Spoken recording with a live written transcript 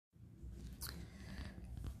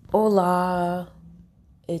Hola,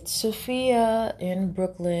 it's Sophia in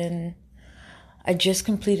Brooklyn. I just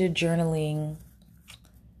completed journaling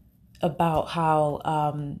about how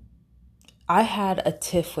I had a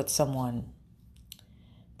tiff with someone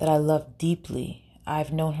that I love deeply.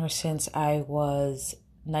 I've known her since I was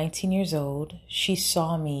 19 years old. She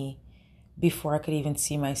saw me before I could even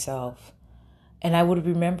see myself. And I would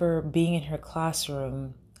remember being in her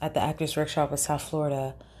classroom at the Actors Workshop of South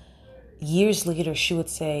Florida. Years later, she would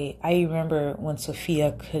say, I remember when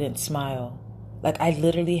Sophia couldn't smile. Like I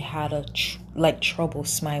literally had trouble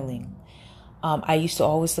smiling. I used to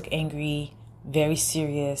always look angry, very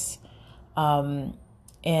serious. And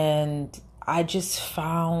I just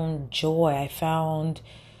found joy. I found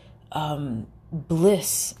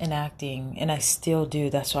bliss in acting, and I still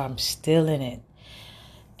do. That's why I'm still in it.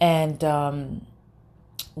 And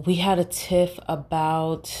we had a tiff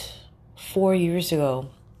about 4 years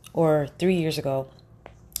ago or 3 years ago.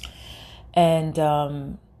 And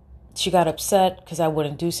she got upset because I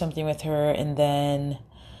wouldn't do something with her. And then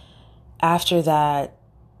after that,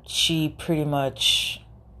 she pretty much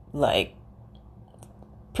was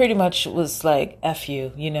like, F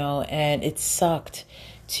you, and it sucked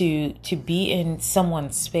to be in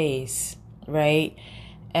someone's space, right?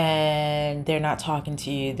 And they're not talking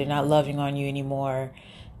to you, they're not loving on you anymore.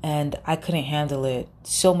 And I couldn't handle it.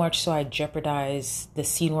 So much so I jeopardized the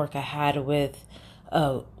scene work I had with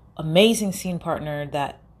a amazing scene partner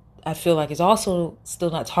that I feel like is also still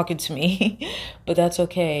not talking to me, but that's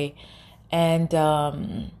okay. And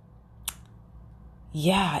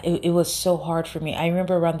yeah, it was so hard for me. I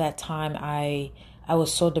remember around that time, I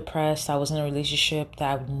was so depressed. I was in a relationship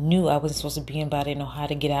that I knew I wasn't supposed to be in, but I didn't know how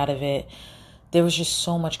to get out of it. There was just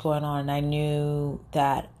so much going on. And I knew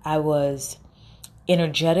that I was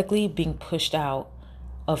energetically being pushed out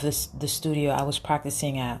of the studio I was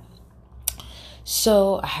practicing at.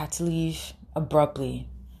 So I had to leave abruptly,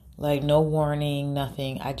 like no warning,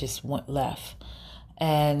 nothing. I just left.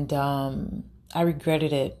 And I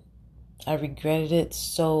regretted it. I regretted it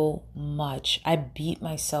so much. I beat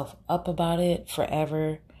myself up about it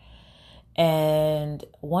forever. And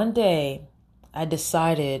one day I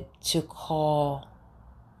decided to call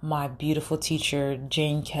my beautiful teacher,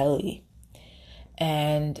 Jane Kelly.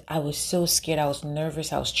 And I was so scared. I was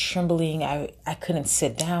nervous. I was trembling. I couldn't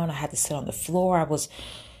sit down. I had to sit on the floor. I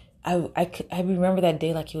remember that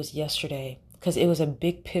day like it was yesterday because it was a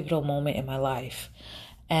big pivotal moment in my life.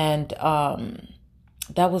 And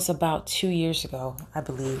that was about 2 years ago, I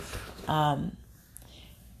believe, or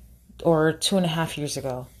 2.5 years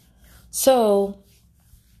ago. So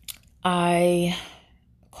I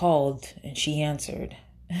called and she answered.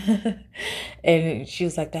 And she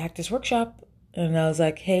was like, the Actors Workshop. And I was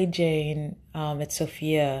like, hey, Jane, it's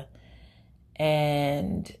Sophia.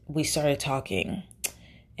 And we started talking.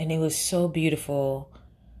 And it was so beautiful.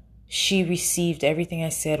 She received everything I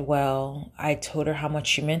said well. I told her how much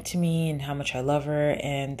she meant to me and how much I love her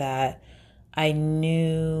and that I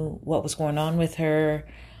knew what was going on with her.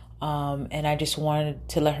 And I just wanted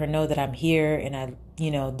to let her know that I'm here and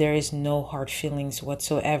there is no hard feelings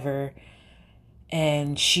whatsoever.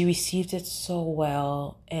 And she received it so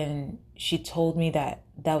well. And she told me that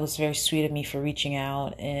was very sweet of me for reaching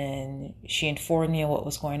out. And she informed me of what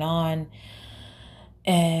was going on.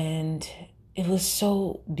 And it was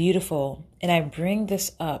so beautiful. And I bring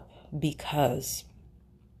this up because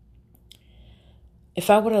if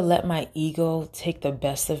I would have let my ego take the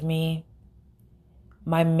best of me,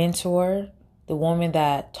 my mentor, the woman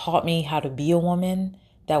that taught me how to be a woman,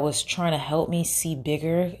 that was trying to help me see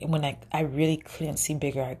bigger, and when I really couldn't see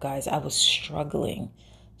bigger, guys, I was struggling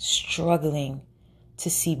to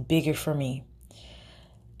see bigger for me.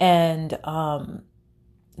 And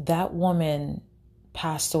that woman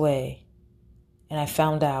passed away. And I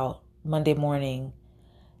found out Monday morning,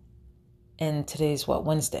 and today's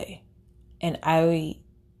Wednesday. And I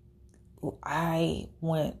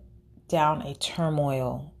went down a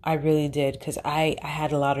turmoil. I really did, because I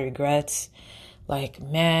had a lot of regrets. Like,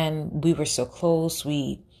 man, we were so close.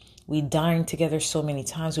 We dined together so many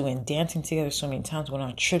times. We went dancing together so many times. We went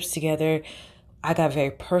on trips together. I got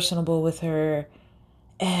very personable with her.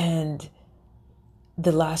 And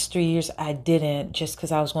the last 3 years I didn't, just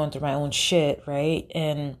because I was going through my own shit, right?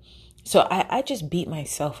 And so I just beat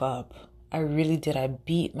myself up. I really did. I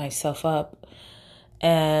beat myself up.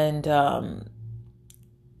 And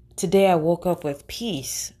today I woke up with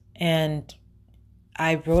peace. And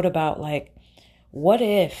I wrote about, like, what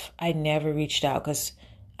if I never reached out because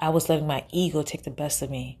I was letting my ego take the best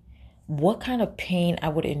of me? What kind of pain I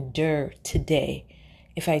would endure today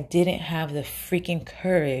if I didn't have the freaking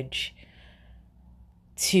courage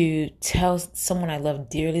to tell someone I love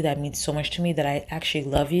dearly, that means so much to me, that I actually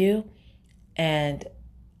love you and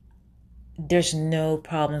there's no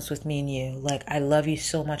problems with me and you. Like, I love you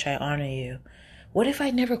so much, I honor you. What if I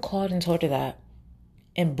never called and told her that?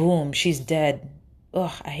 And boom, she's dead.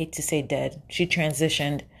 Ugh, I hate to say dead. She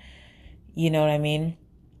transitioned. You know what I mean?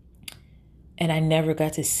 And I never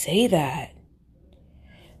got to say that.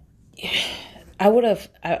 I would have,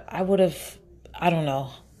 I don't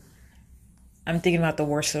know. I'm thinking about the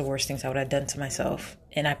worst of the worst things I would have done to myself.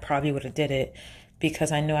 And I probably would have did it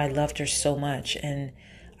because I know I loved her so much. And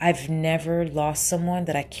I've never lost someone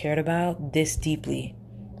that I cared about this deeply.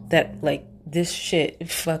 That, like, this shit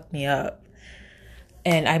fucked me up.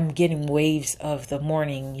 And I'm getting waves of the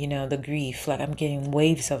mourning, you know, the grief. Like, I'm getting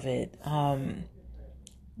waves of it.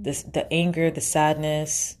 The anger, the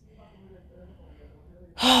sadness.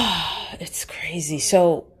 It's crazy.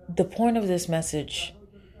 So the point of this message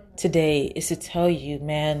today is to tell you,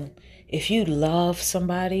 man, if you love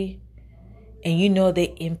somebody and you know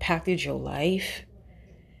they impacted your life,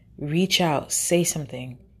 reach out, say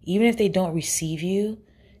something. Even if they don't receive you,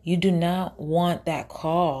 you do not want that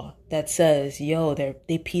call that says, yo,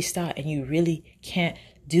 they peaced out and you really can't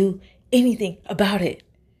do anything about it.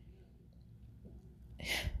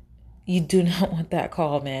 You do not want that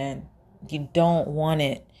call, man. You don't want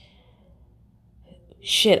it.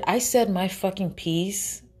 Shit, I said my fucking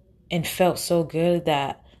piece and felt so good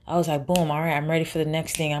that I was like, boom, all right, I'm ready for the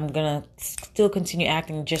next thing. I'm gonna still continue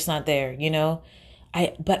acting, just not there, you know?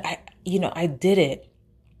 I did it.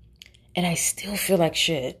 And I still feel like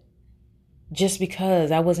shit. Just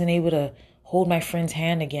because I wasn't able to hold my friend's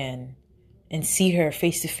hand again and see her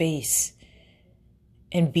face to face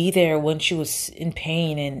and be there when she was in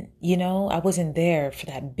pain. And, you know, I wasn't there for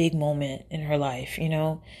that big moment in her life, you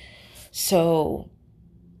know? So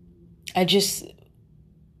I just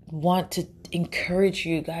want to encourage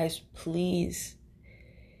you guys, please.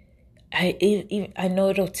 I know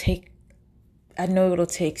it'll take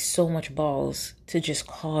so much balls to just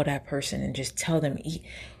call that person and just tell them,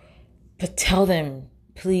 but tell them,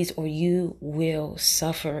 please, or you will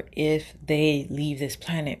suffer if they leave this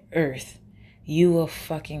planet Earth. You will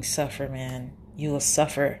fucking suffer, man. You will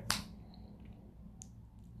suffer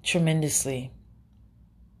tremendously.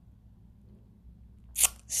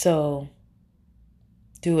 So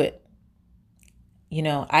do it. You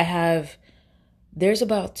know, there's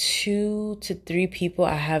about 2 to 3 people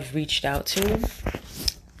I have reached out to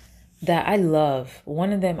that I love.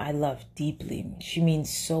 One of them I love deeply. She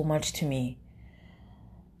means so much to me.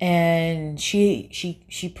 And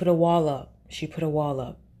she put a wall up. She put a wall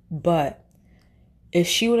up. But if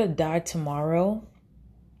she would have died tomorrow,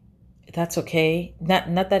 that's okay.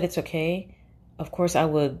 Not that it's okay. Of course I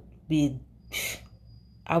don't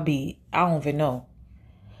even know.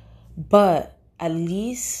 But at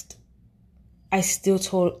least I still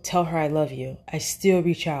tell her I love you. I still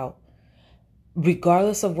reach out.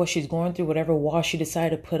 Regardless of what she's going through, whatever wall she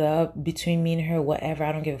decided to put up between me and her, whatever,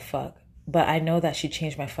 I don't give a fuck. But I know that she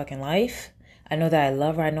changed my fucking life. I know that I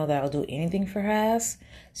love her. I know that I'll do anything for her ass.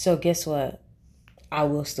 So guess what? I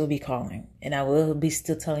will still be calling. And I will be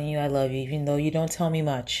still telling you I love you, even though you don't tell me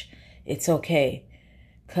much. It's okay.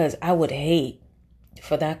 Because I would hate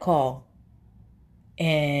for that call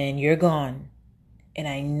and you're gone. And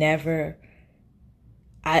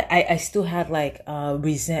I still had like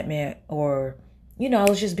resentment, or, you know, I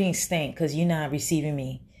was just being stank because you're not receiving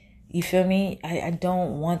me. You feel me? I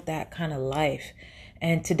don't want that kind of life.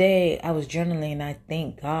 And today I was journaling and I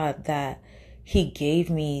thank God that he gave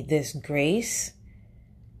me this grace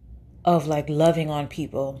of like loving on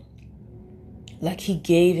people. Like he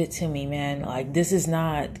gave it to me, man. Like this is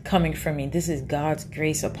not coming from me. This is God's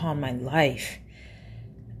grace upon my life.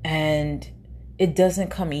 And it doesn't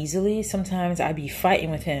come easily. Sometimes I be fighting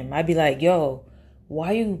with him. I be like, yo,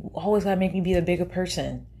 why you always gotta make me be the bigger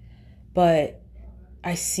person? But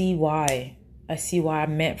I see why. I see why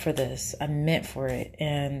I'm meant for this. I'm meant for it.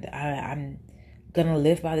 And I'm gonna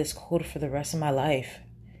live by this code for the rest of my life.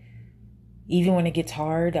 Even when it gets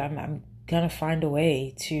hard, I'm gonna find a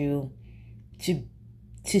way to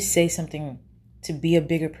say something, to be a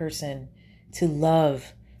bigger person, to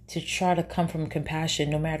love, to try to come from compassion,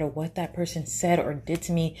 no matter what that person said or did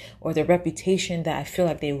to me, or the reputation that I feel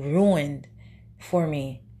like they ruined for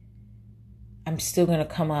me. I'm still going to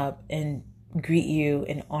come up and greet you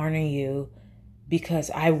and honor you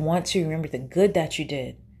because I want to remember the good that you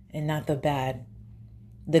did and not the bad.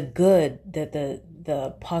 The good,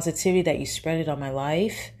 the positivity that you spread on my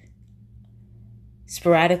life,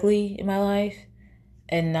 sporadically in my life,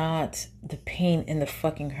 and not the pain and the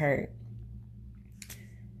fucking hurt.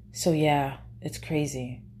 So yeah, it's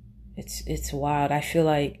crazy. It's wild. I feel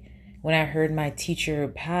like when I heard my teacher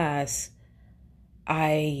pass,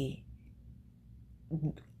 I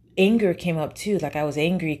anger came up too. Like I was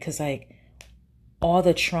angry because like all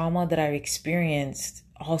the trauma that I experienced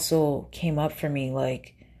also came up for me.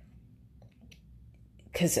 Like,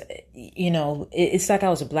 because it's like I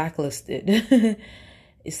was blacklisted.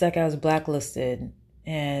 It's like I was blacklisted,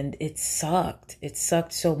 and it sucked. It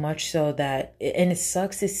sucked so much so that, and it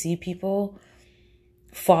sucks to see people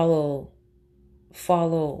follow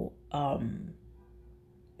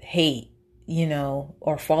hate,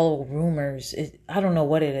 or follow rumors. I don't know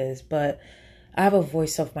what it is, but I have a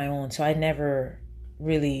voice of my own, so I never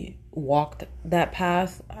really walked that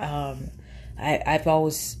path. I've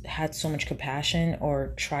always had so much compassion,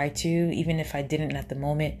 or try to, even if I didn't at the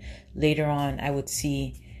moment. Later on, I would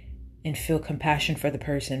see and feel compassion for the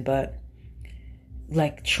person, but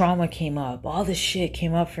like trauma came up, all this shit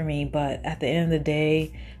came up for me. But at the end of the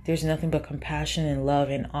day, there's nothing but compassion and love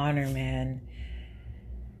and honor, man.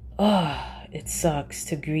 Oh, it sucks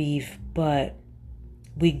to grieve, but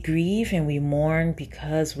we grieve and we mourn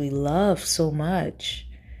because we love so much.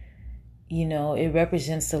 It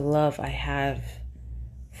represents the love I have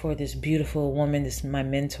for this beautiful woman, this my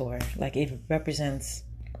mentor. Like, it represents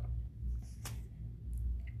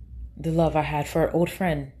the love I had for an old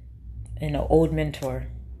friend and an old mentor,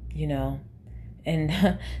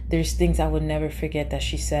 And there's things I would never forget that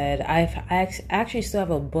she said. I actually still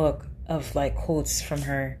have a book of like quotes from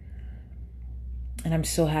her, and I'm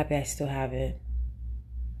so happy I still have it.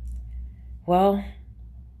 Well,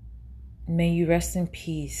 may you rest in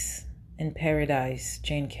peace in paradise,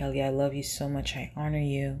 Jane Kelly. I love you so much. I honor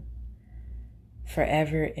you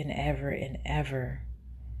forever and ever and ever.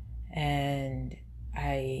 And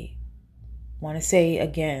I want to say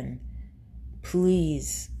again,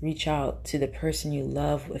 please reach out to the person you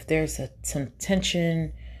love. If there's some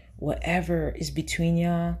tension, whatever is between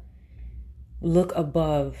y'all, look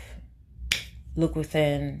above, look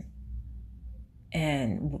within,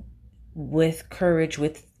 and with courage,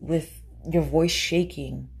 with your voice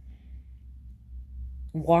shaking,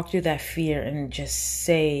 walk through that fear and just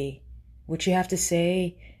say what you have to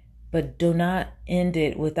say, but do not end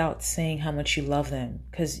it without saying how much you love them.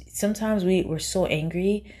 Because sometimes we're so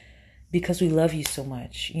angry because we love you so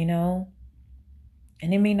much, And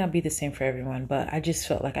it may not be the same for everyone, but I just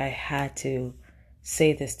felt like I had to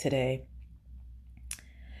say this today.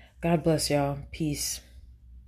 God bless y'all. Peace.